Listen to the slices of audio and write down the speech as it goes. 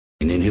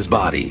his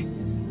body.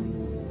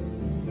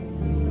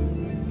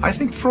 I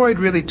think Freud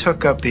really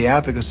took up the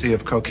advocacy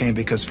of cocaine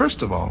because,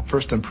 first of all,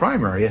 first and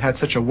primary, it had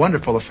such a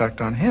wonderful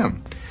effect on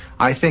him.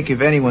 I think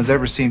if anyone's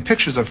ever seen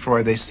pictures of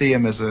Freud, they see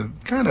him as a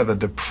kind of a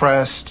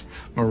depressed,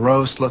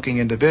 morose-looking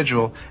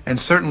individual, and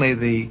certainly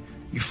the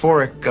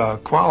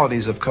euphoric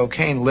qualities of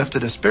cocaine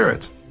lifted his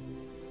spirits.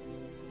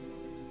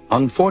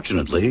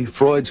 Unfortunately,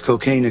 Freud's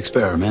cocaine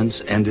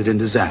experiments ended in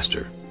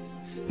disaster.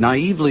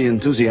 Naively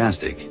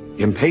enthusiastic,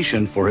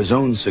 impatient for his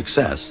own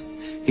success,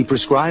 he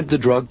prescribed the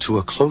drug to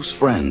a close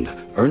friend,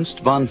 Ernst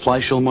von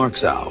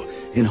Fleischl-Marxau,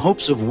 in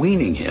hopes of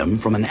weaning him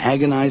from an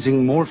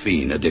agonizing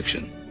morphine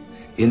addiction.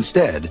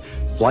 Instead,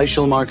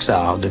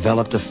 Fleischl-Marxau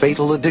developed a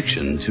fatal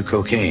addiction to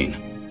cocaine.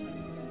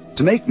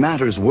 To make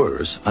matters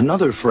worse,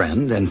 another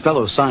friend and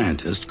fellow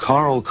scientist,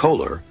 Karl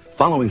Kohler,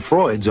 following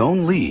Freud's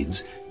own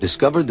leads,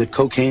 discovered that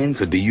cocaine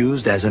could be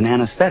used as an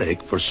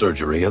anesthetic for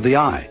surgery of the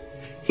eye.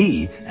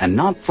 He, and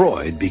not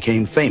Freud,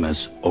 became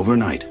famous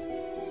overnight.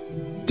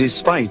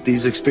 Despite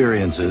these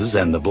experiences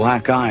and the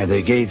black eye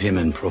they gave him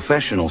in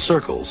professional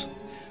circles,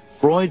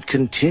 Freud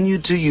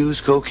continued to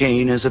use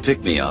cocaine as a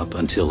pick-me-up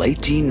until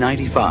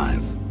 1895.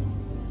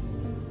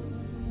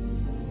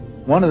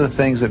 One of the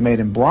things that made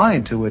him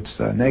blind to its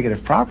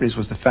negative properties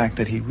was the fact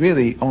that he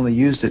really only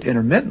used it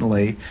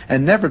intermittently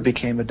and never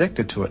became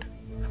addicted to it.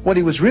 What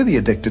he was really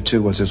addicted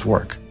to was his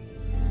work.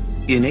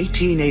 In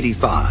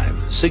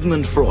 1885,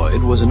 Sigmund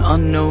Freud was an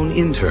unknown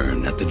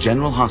intern at the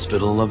General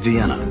Hospital of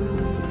Vienna.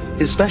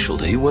 His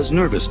specialty was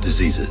nervous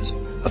diseases,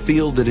 a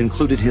field that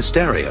included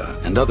hysteria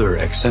and other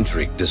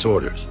eccentric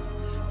disorders.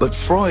 But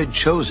Freud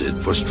chose it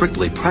for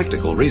strictly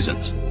practical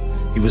reasons.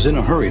 He was in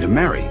a hurry to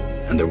marry,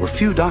 and there were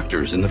few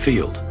doctors in the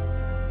field.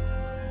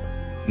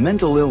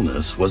 Mental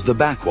illness was the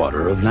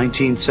backwater of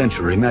 19th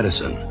century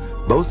medicine,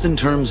 both in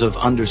terms of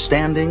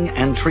understanding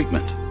and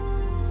treatment.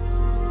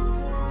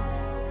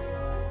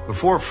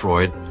 Before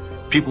Freud,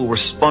 people were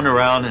spun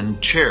around in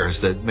chairs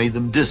that made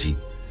them dizzy.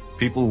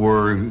 People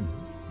were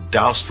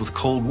doused with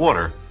cold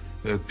water.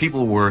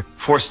 People were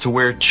forced to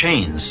wear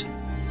chains.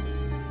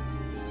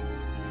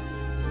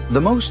 The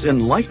most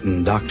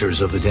enlightened doctors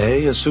of the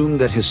day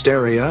assumed that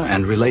hysteria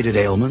and related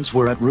ailments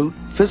were at root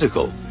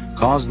physical,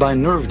 caused by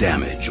nerve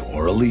damage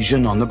or a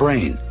lesion on the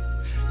brain.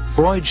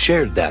 Freud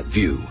shared that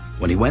view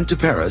when he went to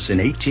Paris in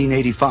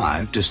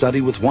 1885 to study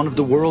with one of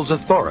the world's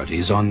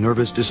authorities on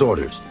nervous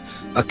disorders,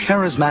 a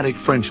charismatic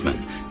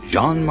Frenchman,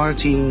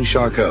 Jean-Martin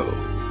Charcot.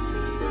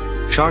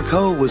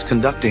 Charcot was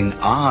conducting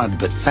odd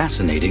but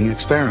fascinating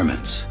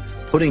experiments,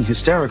 putting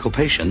hysterical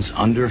patients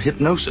under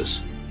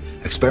hypnosis,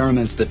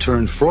 experiments that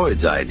turned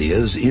Freud's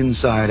ideas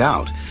inside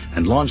out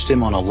and launched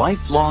him on a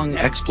lifelong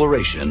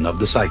exploration of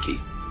the psyche.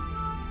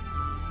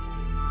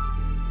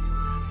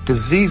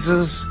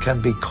 Diseases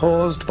can be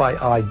caused by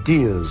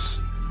ideas.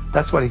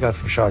 That's what he got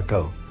from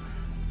Charcot.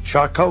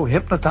 Charcot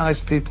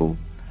hypnotized people,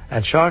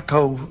 and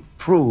Charcot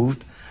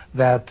proved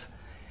that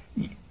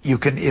you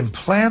can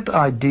implant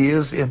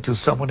ideas into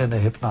someone in a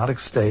hypnotic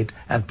state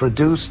and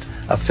produce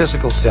a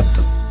physical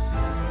symptom.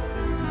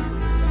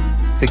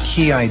 The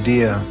key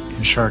idea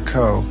in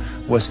Charcot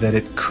was that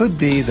it could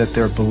be that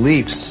their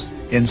beliefs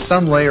in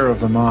some layer of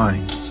the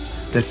mind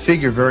that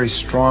figure very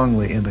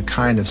strongly in the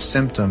kind of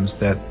symptoms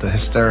that the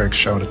hysterics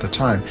showed at the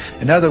time.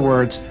 In other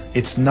words,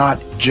 it's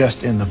not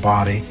just in the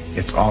body,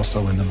 it's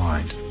also in the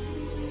mind.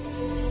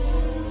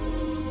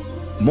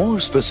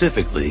 More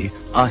specifically,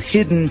 a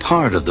hidden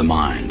part of the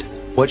mind,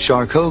 what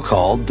Charcot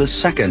called the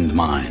second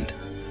mind,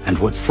 and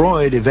what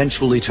Freud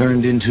eventually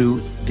turned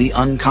into the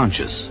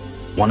unconscious,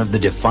 one of the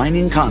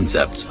defining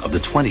concepts of the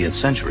 20th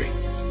century.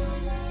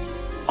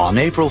 On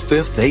April 5,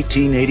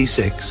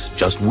 1886,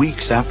 just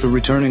weeks after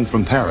returning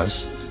from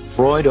Paris,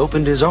 Freud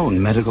opened his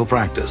own medical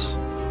practice,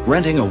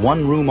 renting a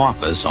one-room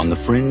office on the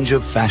fringe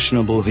of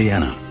fashionable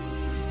Vienna.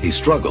 He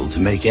struggled to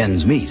make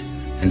ends meet,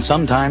 and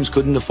sometimes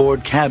couldn't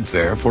afford cab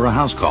fare for a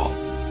house call.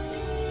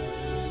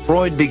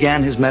 Freud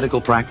began his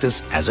medical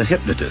practice as a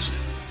hypnotist.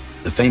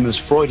 The famous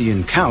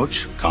Freudian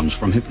couch comes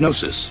from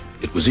hypnosis.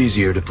 It was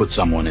easier to put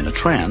someone in a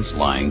trance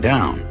lying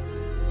down.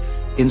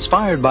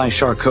 Inspired by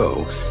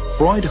Charcot,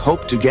 Freud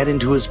hoped to get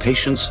into his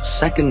patients'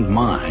 second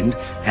mind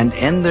and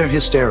end their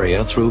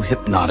hysteria through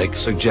hypnotic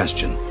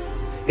suggestion.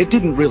 It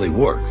didn't really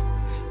work,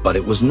 but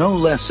it was no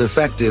less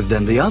effective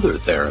than the other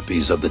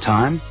therapies of the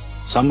time,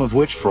 some of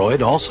which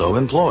Freud also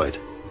employed.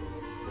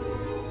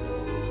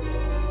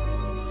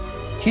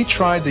 He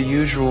tried the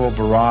usual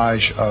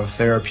barrage of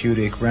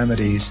therapeutic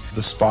remedies,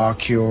 the spa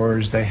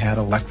cures, they had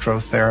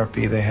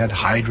electrotherapy, they had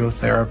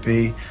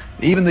hydrotherapy,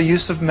 even the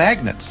use of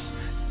magnets.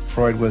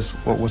 Freud was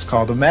what was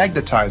called a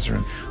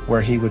magnetizer,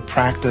 where he would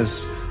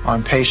practice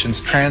on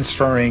patients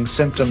transferring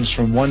symptoms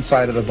from one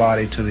side of the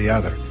body to the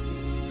other.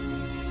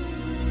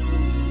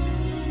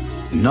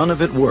 None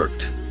of it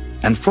worked,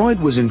 and Freud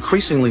was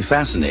increasingly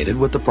fascinated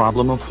with the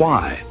problem of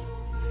why.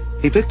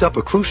 He picked up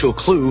a crucial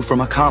clue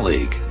from a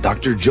colleague,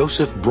 Dr.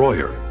 Joseph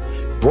Breuer.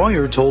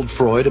 Breuer told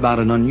Freud about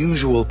an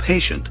unusual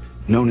patient,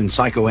 known in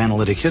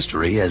psychoanalytic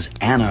history as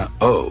Anna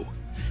O,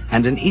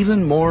 and an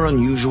even more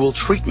unusual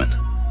treatment,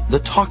 the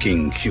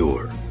talking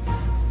cure.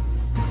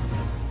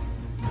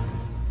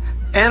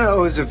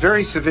 Anna is a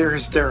very severe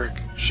hysteric.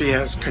 She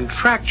has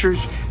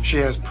contractures, she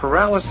has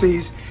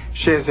paralyses,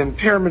 she has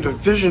impairment of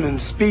vision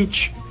and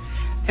speech,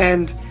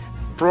 and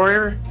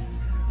Breuer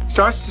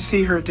starts to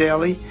see her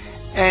daily,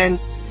 and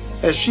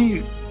as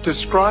she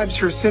describes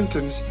her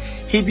symptoms,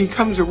 he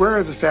becomes aware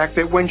of the fact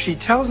that when she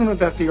tells him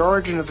about the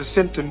origin of a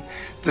symptom,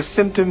 the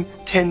symptom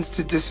tends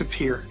to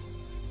disappear.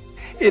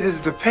 It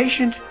is the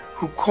patient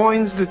who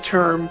coins the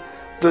term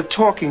the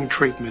talking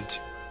treatment,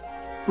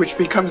 which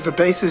becomes the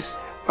basis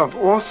of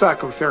all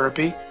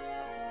psychotherapy.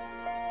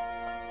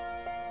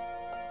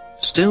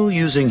 Still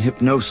using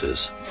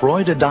hypnosis,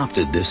 Freud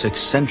adopted this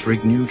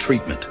eccentric new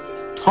treatment,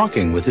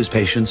 talking with his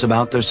patients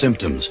about their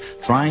symptoms,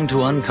 trying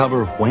to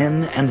uncover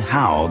when and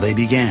how they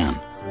began.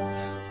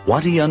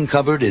 What he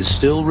uncovered is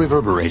still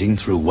reverberating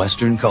through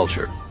Western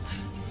culture.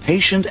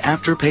 Patient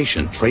after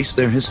patient traced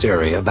their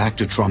hysteria back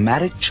to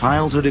traumatic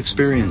childhood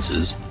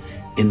experiences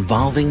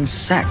involving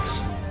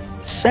sex.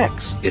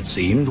 Sex, it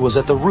seemed, was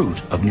at the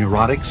root of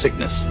neurotic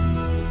sickness.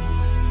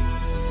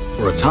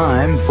 For a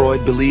time,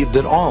 Freud believed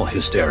that all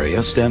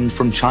hysteria stemmed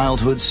from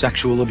childhood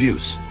sexual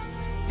abuse.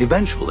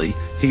 Eventually,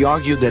 he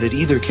argued that it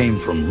either came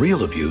from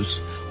real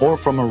abuse or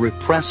from a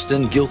repressed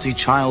and guilty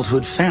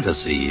childhood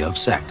fantasy of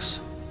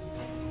sex.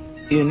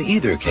 In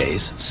either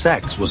case,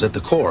 sex was at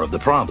the core of the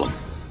problem.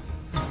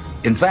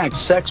 In fact,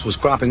 sex was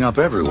cropping up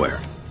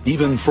everywhere,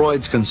 even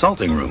Freud's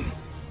consulting room.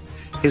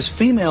 His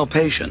female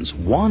patients,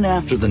 one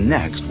after the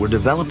next, were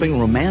developing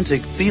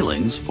romantic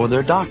feelings for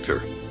their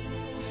doctor.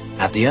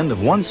 At the end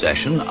of one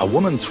session, a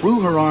woman threw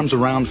her arms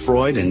around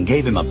Freud and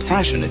gave him a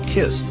passionate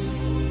kiss.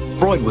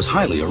 Freud was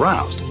highly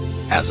aroused,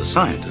 as a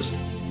scientist,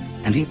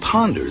 and he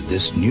pondered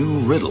this new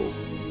riddle.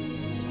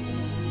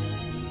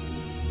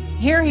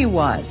 Here he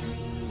was,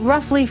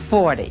 roughly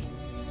 40,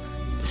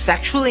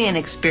 sexually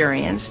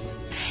inexperienced,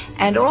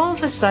 and all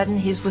of a sudden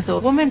he's with a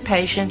woman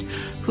patient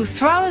who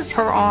throws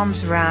her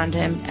arms around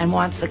him and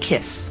wants a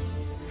kiss.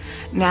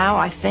 Now,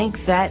 I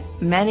think that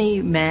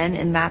many men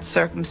in that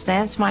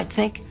circumstance might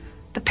think,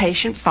 the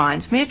patient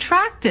finds me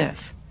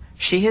attractive.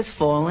 She has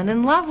fallen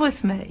in love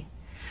with me.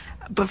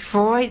 But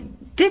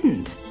Freud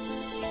didn't.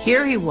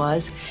 Here he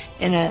was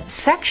in a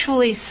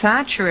sexually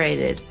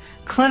saturated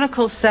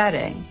clinical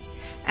setting,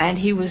 and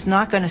he was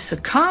not going to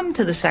succumb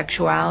to the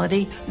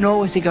sexuality, nor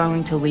was he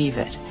going to leave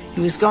it.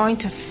 He was going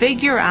to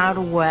figure out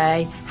a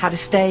way how to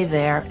stay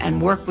there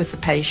and work with the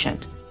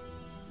patient.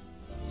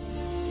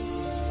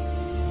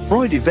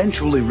 Freud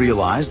eventually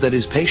realized that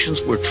his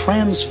patients were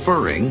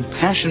transferring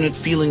passionate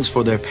feelings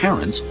for their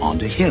parents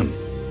onto him.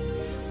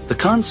 The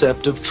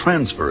concept of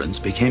transference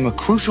became a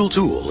crucial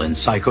tool in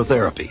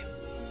psychotherapy.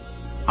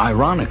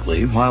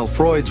 Ironically, while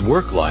Freud's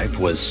work life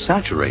was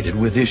saturated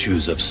with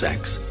issues of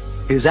sex,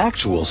 his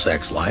actual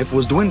sex life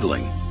was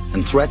dwindling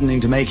and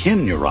threatening to make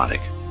him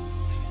neurotic.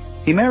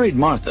 He married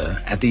Martha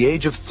at the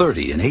age of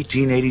 30 in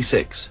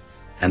 1886,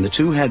 and the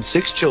two had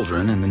 6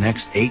 children in the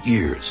next 8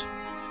 years.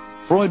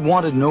 Freud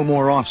wanted no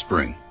more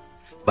offspring,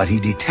 but he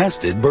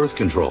detested birth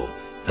control,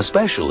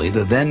 especially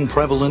the then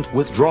prevalent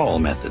withdrawal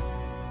method.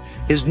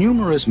 His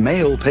numerous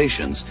male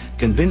patients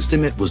convinced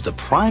him it was the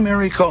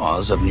primary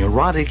cause of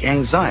neurotic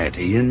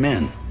anxiety in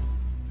men.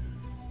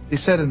 He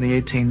said in the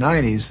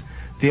 1890s,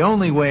 the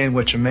only way in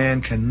which a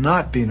man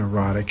cannot be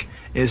neurotic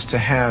is to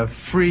have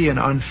free and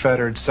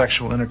unfettered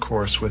sexual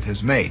intercourse with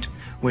his mate,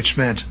 which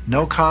meant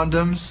no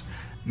condoms,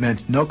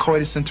 meant no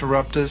coitus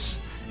interruptus,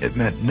 it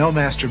meant no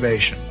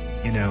masturbation.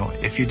 You know,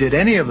 if you did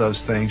any of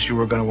those things, you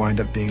were going to wind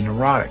up being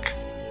neurotic.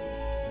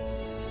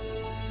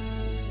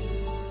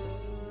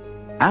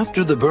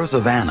 After the birth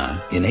of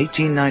Anna in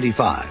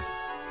 1895,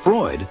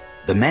 Freud,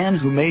 the man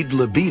who made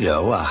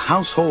libido a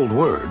household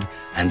word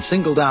and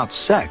singled out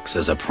sex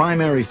as a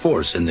primary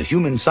force in the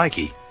human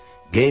psyche,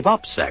 gave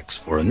up sex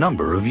for a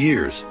number of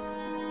years.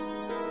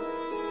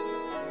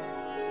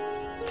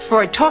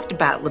 Freud talked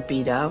about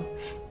libido,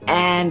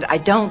 and I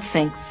don't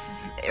think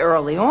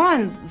early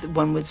on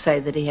one would say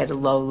that he had a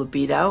low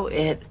libido.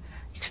 You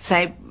could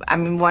say, I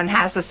mean, one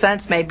has a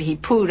sense maybe he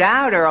pooed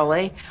out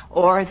early,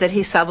 or that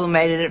he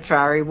sublimated it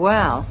very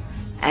well.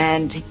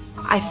 And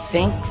I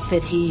think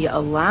that he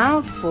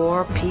allowed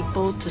for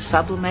people to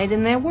sublimate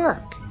in their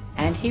work,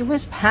 and he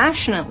was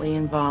passionately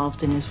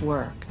involved in his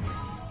work.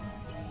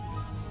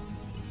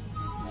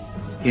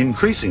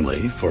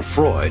 Increasingly, for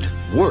Freud,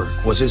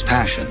 work was his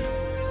passion.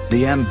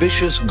 The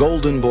ambitious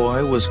golden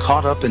boy was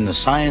caught up in the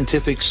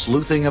scientific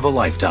sleuthing of a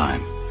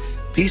lifetime,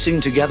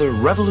 piecing together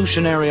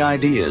revolutionary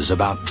ideas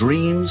about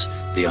dreams,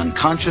 the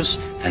unconscious,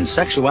 and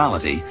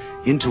sexuality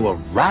into a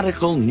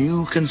radical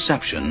new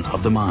conception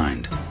of the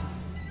mind.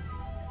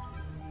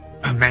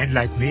 A man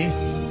like me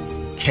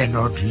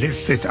cannot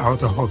live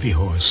without a hobby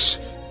horse,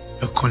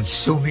 a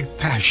consuming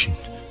passion,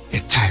 a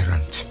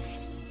tyrant.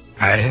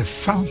 I have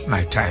found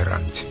my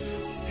tyrant,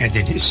 and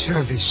in his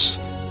service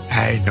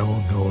I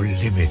know no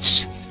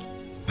limits.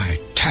 My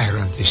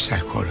tyrant is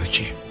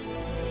psychology.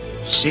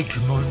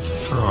 Sigmund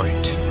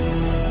Freud.